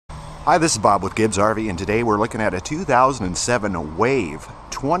Hi, this is Bob with Gibbs RV, and today we're looking at a 2007 Wave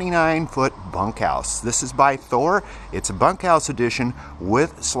 29-foot bunkhouse. This is by Thor. It's a bunkhouse edition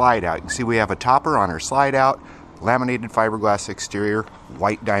with slide out. You can see we have a topper on our slide out, laminated fiberglass exterior,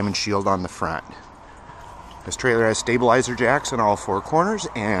 white diamond shield on the front. This trailer has stabilizer jacks on all four corners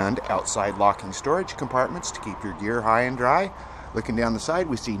and outside locking storage compartments to keep your gear high and dry. Looking down the side,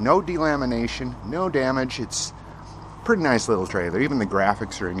 we see no delamination, no damage. It's pretty nice little trailer. Even the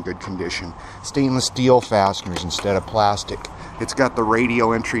graphics are in good condition. Stainless steel fasteners instead of plastic. It's got the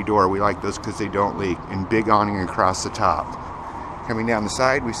radial entry door. We like those because they don't leak. And big awning across the top. Coming down the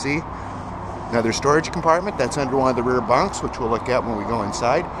side, we see another storage compartment. That's under one of the rear bunks, which we'll look at when we go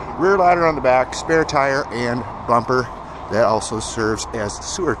inside. Rear ladder on the back, spare tire and bumper. That also serves as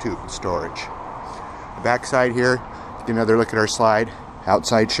sewer tube storage. The back side here, get another look at our slide.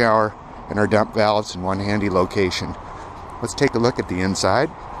 Outside shower and our dump valves in one handy location. Let's take a look at the inside.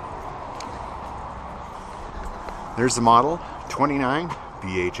 There's the model 29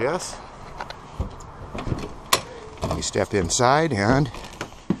 VHS. And we step inside, and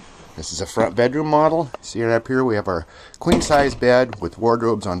this is a front bedroom model. See it up here? We have our queen size bed with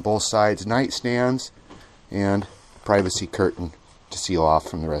wardrobes on both sides, nightstands, and privacy curtain to seal off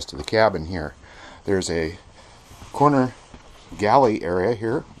from the rest of the cabin here. There's a corner galley area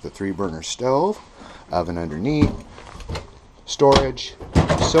here, the 3-burner stove, oven underneath, storage,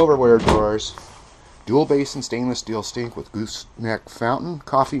 silverware drawers, dual basin stainless steel sink with gooseneck fountain,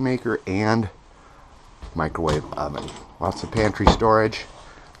 coffee maker, and microwave oven. Lots of pantry storage.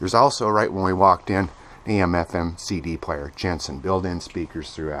 There's also, right when we walked in, AM FM CD player, Jensen, built-in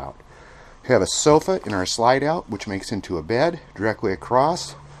speakers throughout. We have a sofa in our slide out, which makes into a bed. Directly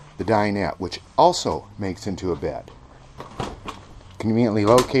across, the dinette, which also makes into a bed. Conveniently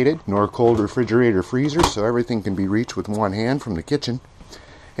located, nor cold refrigerator freezer, so everything can be reached with one hand from the kitchen.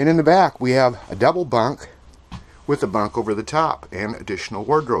 And in the back we have a double bunk with a bunk over the top and additional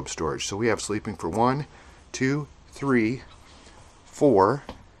wardrobe storage. So we have sleeping for 1, 2, 3, 4,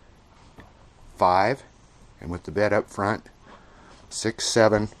 5, and with the bed up front, 6,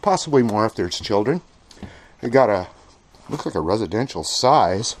 7, possibly more if there's children. We got a, looks like a residential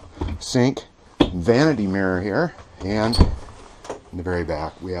size sink, vanity mirror here, and in the very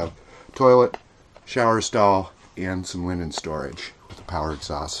back we have toilet, shower stall, and some linen storage with a power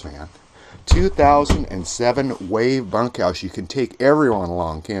exhaust fan. 2007 Wave bunkhouse. You can take everyone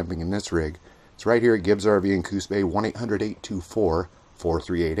along camping in this rig. It's right here at Gibbs RV in Coos Bay,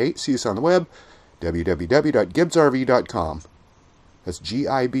 1-800-824-4388. See us on the web, www.gibbsrv.com. That's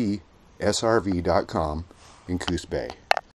GIBSRV.com in Coos Bay.